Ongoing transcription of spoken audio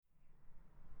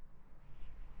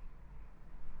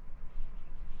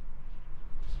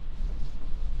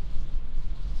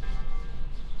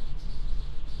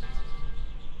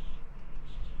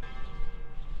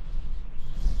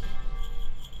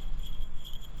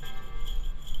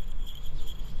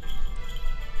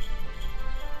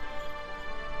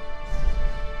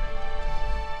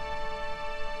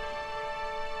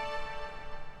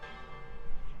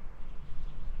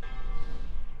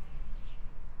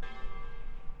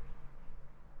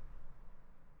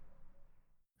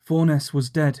Fornes was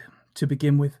dead, to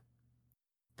begin with.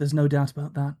 There's no doubt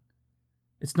about that.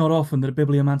 It's not often that a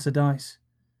bibliomancer dies.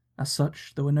 As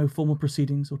such, there were no formal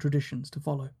proceedings or traditions to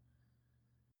follow.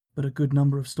 But a good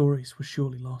number of stories were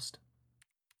surely lost.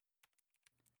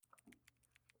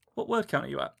 What word count are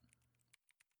you at?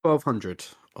 1,200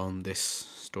 on this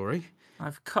story.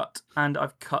 I've cut,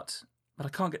 but I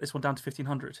can't get this one down to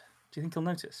 1,500. Do you think he'll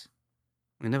notice?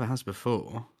 It never has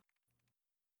before.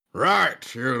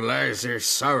 Right, you lazy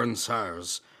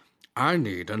so-and-sos. I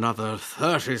need another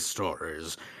 30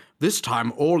 stories, this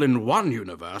time all in one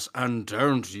universe, and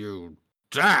don't you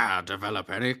dare develop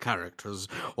any characters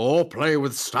or play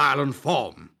with style and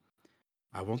form.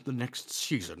 I want the next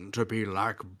season to be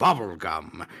like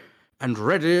bubblegum, and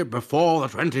ready before the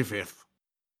 25th.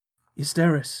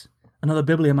 Eustaris, another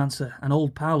bibliomancer, an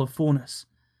old pal of Faunus,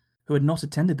 who had not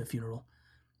attended the funeral,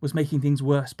 was making things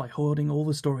worse by hoarding all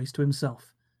the stories to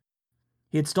himself.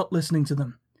 He had stopped listening to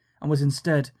them, and was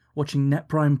instead watching Net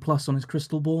Prime Plus on his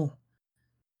crystal ball.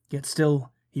 Yet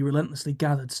still, he relentlessly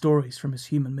gathered stories from his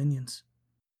human minions.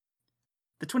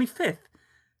 The 25th?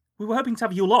 We were hoping to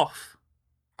have Yule off.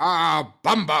 Ah,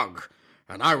 bumbug!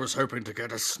 And I was hoping to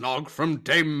get a snog from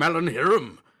Dame Melon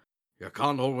Hiram. You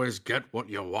can't always get what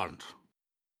you want.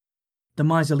 The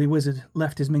miserly wizard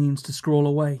left his minions to scrawl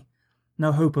away.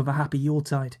 No hope of a happy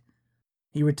Yuletide.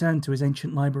 He returned to his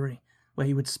ancient library, where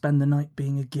he would spend the night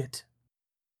being a git.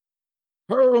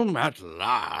 Home at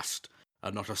last,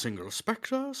 and not a single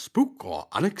spectre, spook, or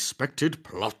unexpected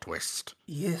plot twist.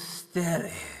 Yes, there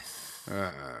is.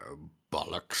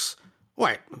 Bollocks.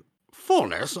 Wait,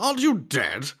 Faunus, aren't you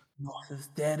dead? Not as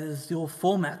dead as your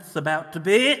format's about to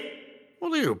be.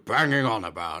 What are you banging on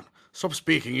about? Stop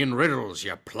speaking in riddles,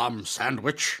 you plum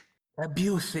sandwich.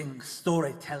 Abusing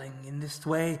storytelling in this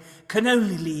way can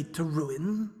only lead to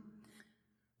ruin.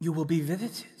 You will be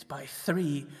visited by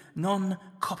 3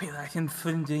 non-copyright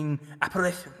infringing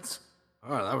apparitions.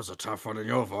 Oh, that was a tough one in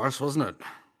your voice, wasn't it?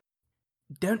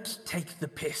 Don't take the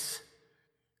piss.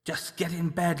 Just get in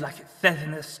bed like it says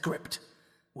in the script,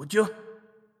 would you?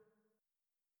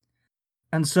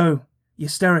 And so,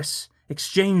 Eustaris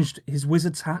exchanged his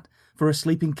wizard's hat for a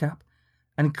sleeping cap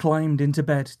and climbed into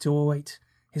bed to await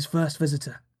his first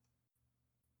visitor.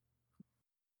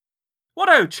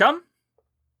 What-o, chum?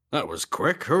 That was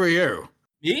quick. Who are you?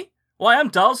 Me? Why, I'm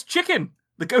Darl's chicken.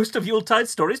 The ghost of Yuletide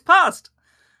stories past.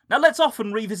 Now let's off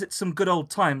and revisit some good old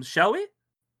times, shall we?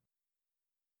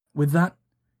 With that,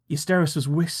 Eustaris was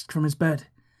whisked from his bed,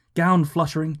 gown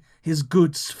fluttering, his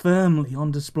goods firmly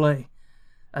on display,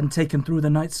 and taken through the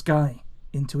night sky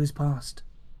into his past.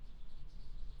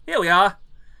 Here we are.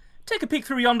 Take a peek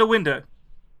through yonder window.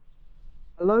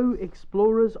 Hello,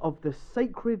 explorers of the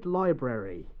sacred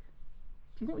library.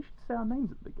 Do you think we should say our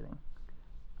names at the beginning?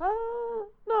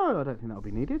 No, I don't think that'll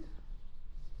be needed.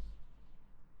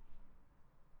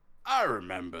 I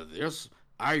remember this.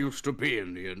 I used to be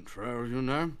in the intro, you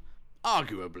know.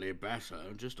 Arguably better,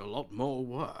 just a lot more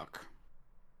work.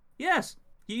 Yes,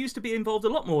 you used to be involved a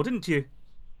lot more, didn't you?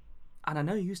 And I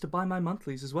know you used to buy my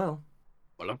monthlies as well.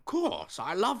 Well, of course,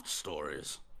 I loved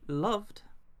stories. Loved?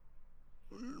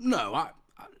 No, I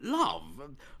love.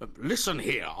 Listen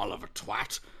here, Oliver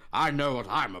Twat. I know what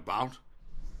I'm about.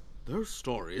 Those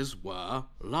stories were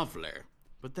lovely,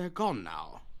 but they're gone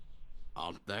now,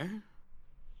 aren't they?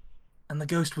 And the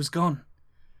ghost was gone.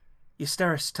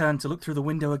 Eustaris turned to look through the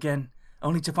window again,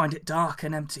 only to find it dark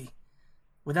and empty.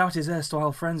 Without his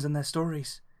erstwhile friends and their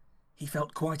stories, he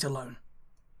felt quite alone.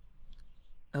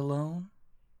 Alone?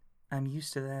 I'm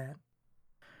used to that.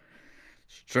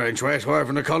 Strange way to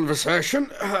open a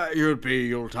conversation. You'd be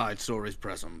Yuletide stories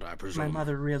present, I presume. My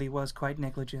mother really was quite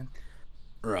negligent.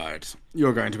 Right.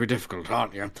 You're going to be difficult,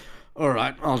 aren't you? All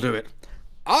right, I'll do it.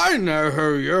 I know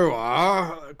who you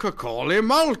are. Cacaulay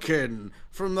Mulkin,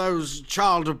 from those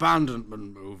child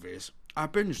abandonment movies. I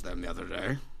binged them the other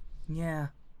day. Yeah,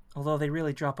 although they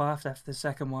really drop off after the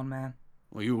second one, man.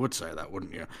 Well, you would say that,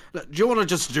 wouldn't you? Do you want to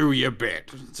just do your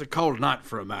bit? It's a cold night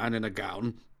for a man in a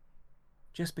gown.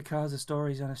 Just because a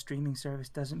story's on a streaming service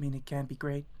doesn't mean it can't be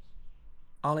great.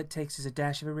 All it takes is a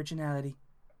dash of originality.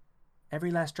 Every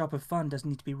last drop of fun doesn't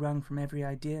need to be wrung from every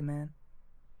idea, man.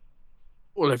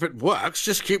 Well, if it works,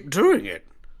 just keep doing it.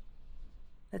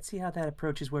 Let's see how that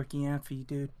approach is working out for you,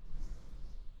 dude.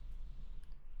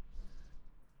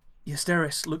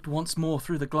 Eustaris looked once more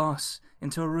through the glass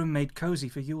into a room made cosy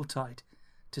for Yuletide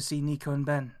to see Nico and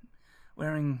Ben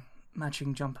wearing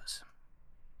matching jumpers.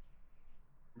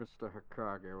 Mr.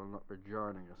 Hokage will not be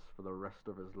joining us for the rest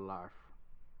of his life.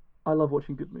 I love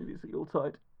watching good movies at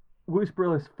Yuletide. Bruce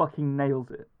Willis fucking nails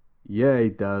it. Yeah, he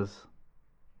does.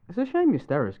 It's a shame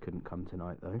Eustaris couldn't come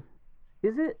tonight, though.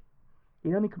 Is it?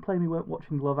 He only complained we weren't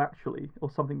watching Love Actually or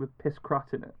something with piss crat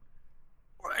in it.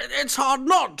 It's hard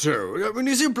not to. I mean,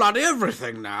 he's in bloody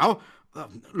everything now.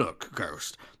 Look,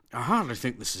 Ghost, I hardly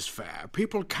think this is fair.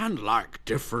 People can like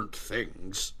different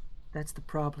things. That's the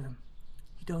problem.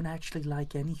 You don't actually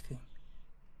like anything.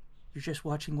 You're just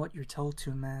watching what you're told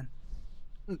to, man.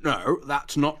 No,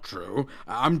 that's not true.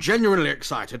 I'm genuinely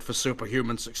excited for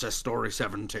Superhuman Success Story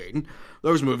 17.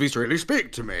 Those movies really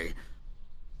speak to me.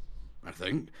 I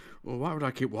think. Well, why would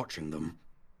I keep watching them?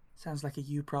 Sounds like a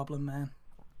you problem, man.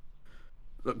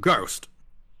 Look, Ghost.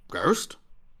 Ghost?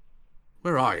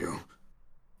 Where are you?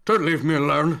 Don't leave me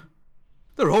alone.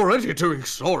 They're already doing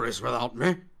stories without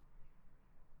me.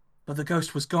 But the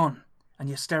ghost was gone, and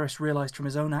Ysteris realized from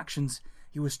his own actions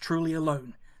he was truly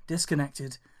alone,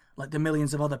 disconnected, like the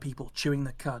millions of other people chewing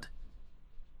the cud.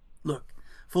 Look,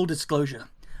 full disclosure,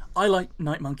 I like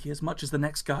Night Monkey as much as the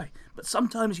next guy, but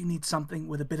sometimes you need something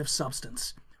with a bit of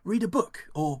substance. Read a book,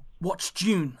 or watch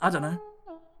Dune, I don't know.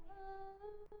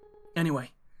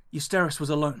 Anyway, Ysteris was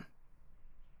alone.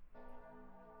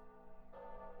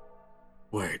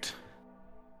 Wait.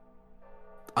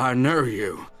 I know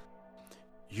you.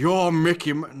 You're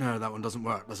Mickey... No, that one doesn't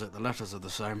work, does it? The letters are the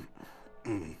same.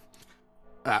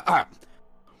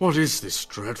 What is this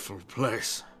dreadful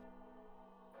place?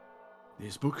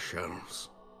 These bookshelves.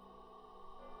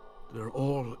 They're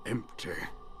all empty.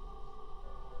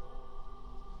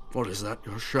 What is that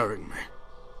you're showing me?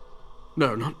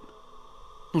 No, not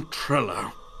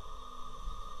Trello.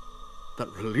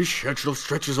 That release schedule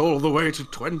stretches all the way to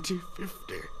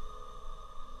 2050.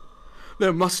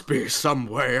 There must be some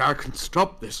way I can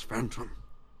stop this phantom.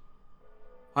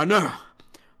 I know.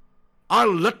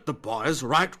 I'll let the boys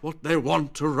write what they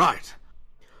want to write.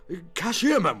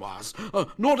 Cashier memoirs,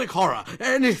 Nordic horror,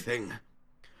 anything.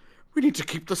 We need to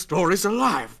keep the stories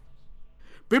alive.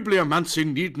 Bibliomancy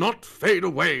need not fade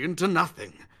away into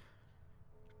nothing.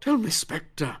 Tell me,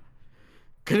 Spectre,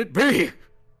 can it be?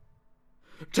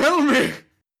 Tell me!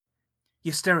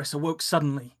 Ysteris awoke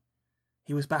suddenly.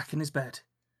 He was back in his bed.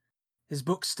 His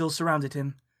books still surrounded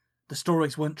him. The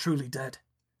stories weren't truly dead.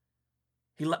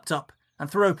 He leapt up and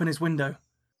threw open his window.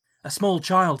 A small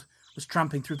child was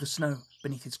tramping through the snow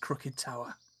beneath his crooked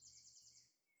tower.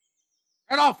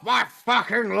 Get off my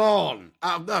fucking lawn!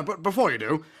 But before you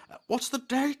do, what's the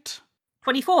date?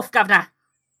 24th, Governor.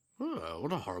 Oh,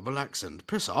 what a horrible accent.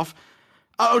 Piss off.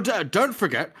 Oh, don't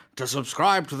forget to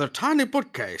subscribe to the Tiny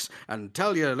Bookcase and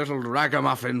tell your little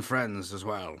ragamuffin friends as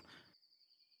well.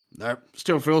 No,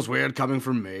 still feels weird coming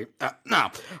from me.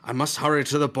 Now, I must hurry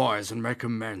to the boys and make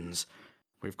amends.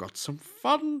 We've got some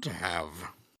fun to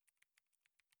have.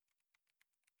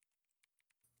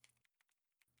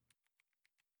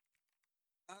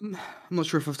 I'm not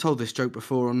sure if I've told this joke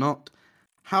before or not.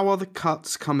 How are the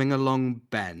cuts coming along,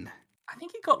 Ben? I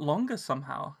think it got longer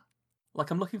somehow. Like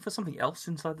I'm looking for something else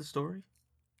inside the story.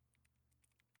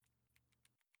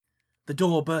 The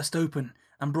door burst open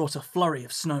and brought a flurry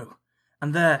of snow,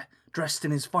 and there, dressed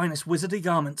in his finest wizardy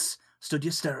garments, stood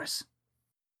Ysteris.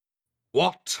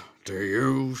 What do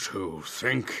you two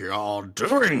think you're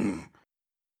doing?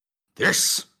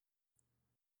 This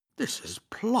is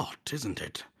plot, isn't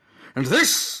it? And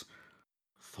this,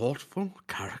 thoughtful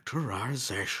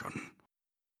characterization.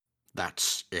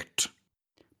 That's it.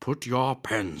 Put your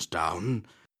pens down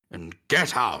and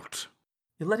get out.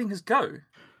 You're letting us go?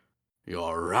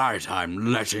 You're right,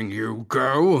 I'm letting you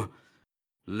go.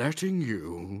 Letting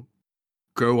you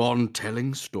go on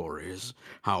telling stories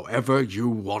however you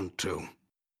want to.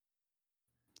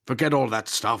 Forget all that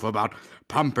stuff about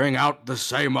pumping out the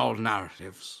same old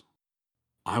narratives.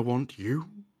 I want you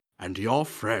and your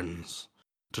friends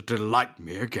to delight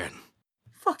me again.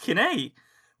 Fucking A!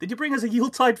 Did you bring us a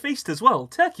Yuletide feast as well?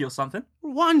 Turkey or something?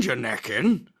 Wind your neck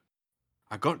in.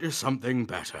 I got you something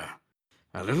better.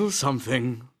 A little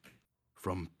something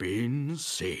from being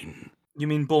seen. You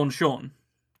mean Born Sean?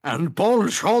 And bon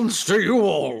chance to you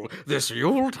all this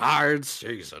Yuletide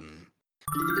season.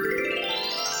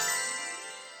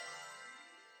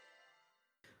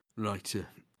 Right,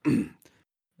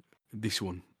 this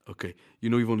one. Okay, you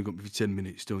know you've only got me for 10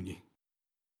 minutes, don't you?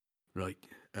 Right,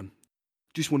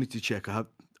 just wanted to check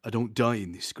I don't die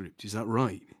in this script, is that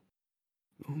right?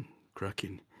 Oh,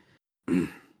 cracking. It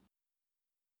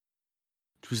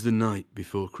was the night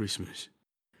before Christmas,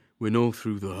 when all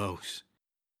through the house,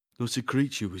 not a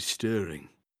creature was stirring,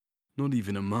 not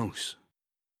even a mouse.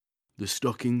 The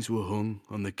stockings were hung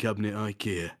on the cabinet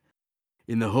IKEA,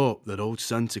 in the hope that old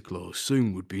Santa Claus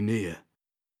soon would be near.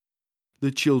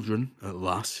 The children, at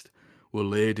last, were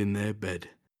laid in their bed,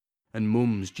 and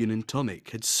Mum's gin and tonic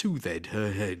had soothed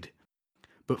her head.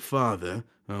 But father,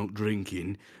 out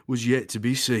drinking, was yet to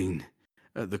be seen,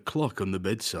 The clock on the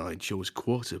bedside shows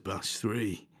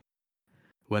 3:15.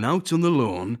 When out on the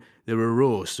lawn, there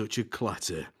arose such a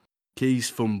clatter. Keys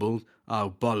fumbled.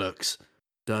 Oh, bollocks!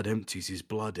 Dad empties his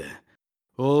bladder.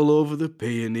 All over the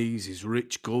peonies his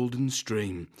rich golden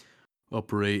stream.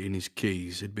 Operating his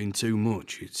keys had been too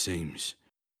much, it seems.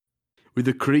 With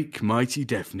a creak mighty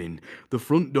deafening, the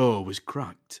front door was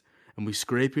cracked, and with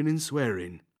scraping and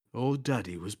swearing, old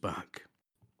Daddy was back.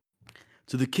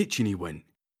 To the kitchen he went,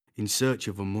 in search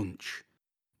of a munch,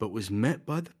 but was met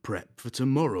by the prep for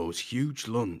tomorrow's huge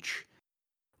lunch.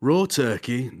 Raw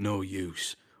turkey, no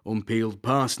use. Unpeeled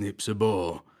parsnips, a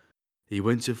bore. He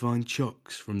went to find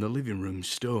chocks from the living room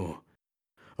store.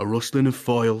 A rustling of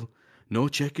foil, no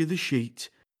check of the sheet,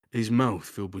 his mouth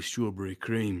filled with strawberry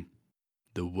cream.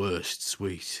 The worst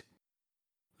sweet.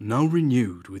 Now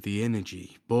renewed with the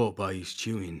energy bought by his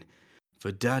chewing,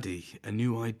 for Daddy a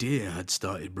new idea had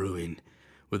started brewing.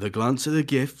 With a glance at the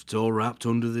gift all wrapped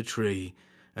under the tree,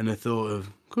 and a thought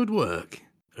of, good work,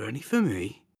 are any for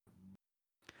me?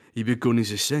 He begun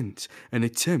his ascent, an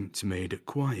attempt made at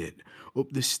quiet,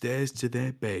 up the stairs to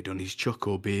their bed on his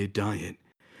choco beer diet.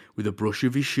 With a brush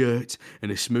of his shirt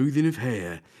and a smoothing of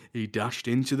hair, he dashed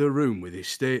into the room with his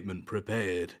statement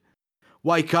prepared.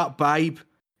 Wake up, babe,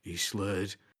 he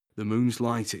slurred, the moon's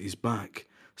light at his back.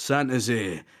 Santa's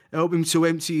here, help him to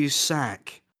empty his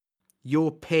sack.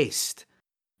 You're pissed,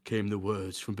 came the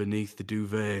words from beneath the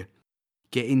duvet.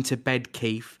 Get into bed,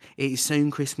 Keith. It's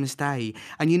soon Christmas Day.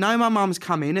 And you know my mum's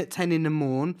coming at 10 in the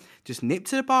morn. Just nip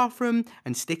to the bathroom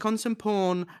and stick on some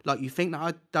porn like you think that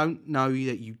I don't know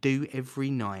that you do every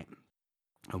night.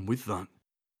 And with that,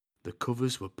 the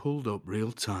covers were pulled up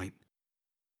real tight.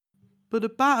 But the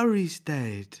battery's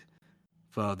dead,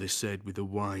 Father said with a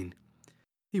whine.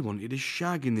 He wanted a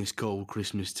shag in this cold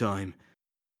Christmas time.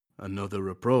 Another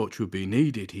approach would be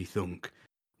needed, he thunk,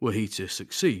 were he to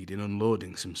succeed in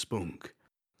unloading some spunk.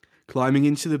 Climbing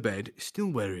into the bed, still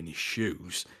wearing his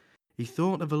shoes, he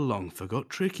thought of a long-forgot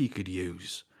trick he could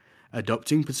use.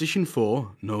 Adopting position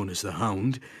 4, known as the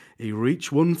hound, he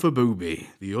reached one for Booby,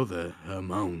 the other her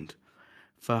mound.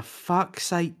 For fuck's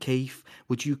sake, Keith,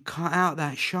 would you cut out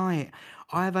that shite?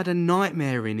 I've had a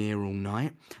nightmare in here all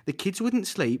night. The kids wouldn't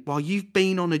sleep while you've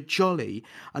been on a jolly,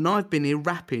 and I've been here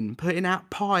rapping, putting out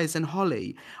pies and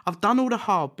holly. I've done all the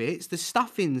hard bits, the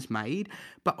stuffing's made,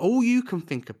 but all you can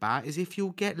think about is if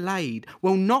you'll get laid.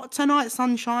 Well, not tonight,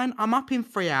 sunshine. I'm up in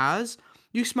 3 hours.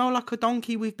 You smell like a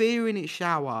donkey with beer in its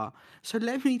shower. So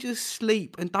let me just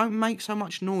sleep and don't make so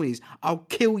much noise. I'll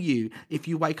kill you if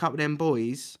you wake up with them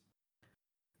boys.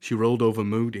 She rolled over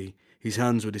Moody. His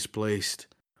hands were displaced.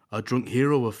 Our drunk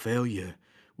hero of failure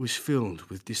was filled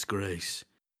with disgrace.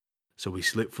 So he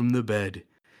slipped from the bed,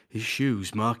 his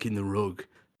shoes marking the rug,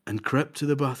 and crept to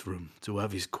the bathroom to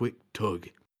have his quick tug.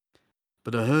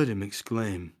 But I heard him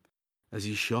exclaim, as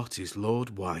he shot his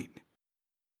Lord White,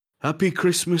 Happy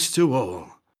Christmas to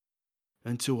all,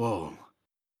 and to all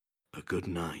a good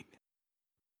night.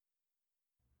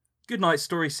 Good night,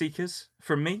 story seekers.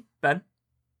 From me, Ben.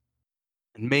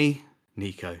 And me,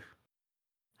 Nico.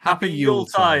 Happy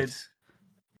Yuletide.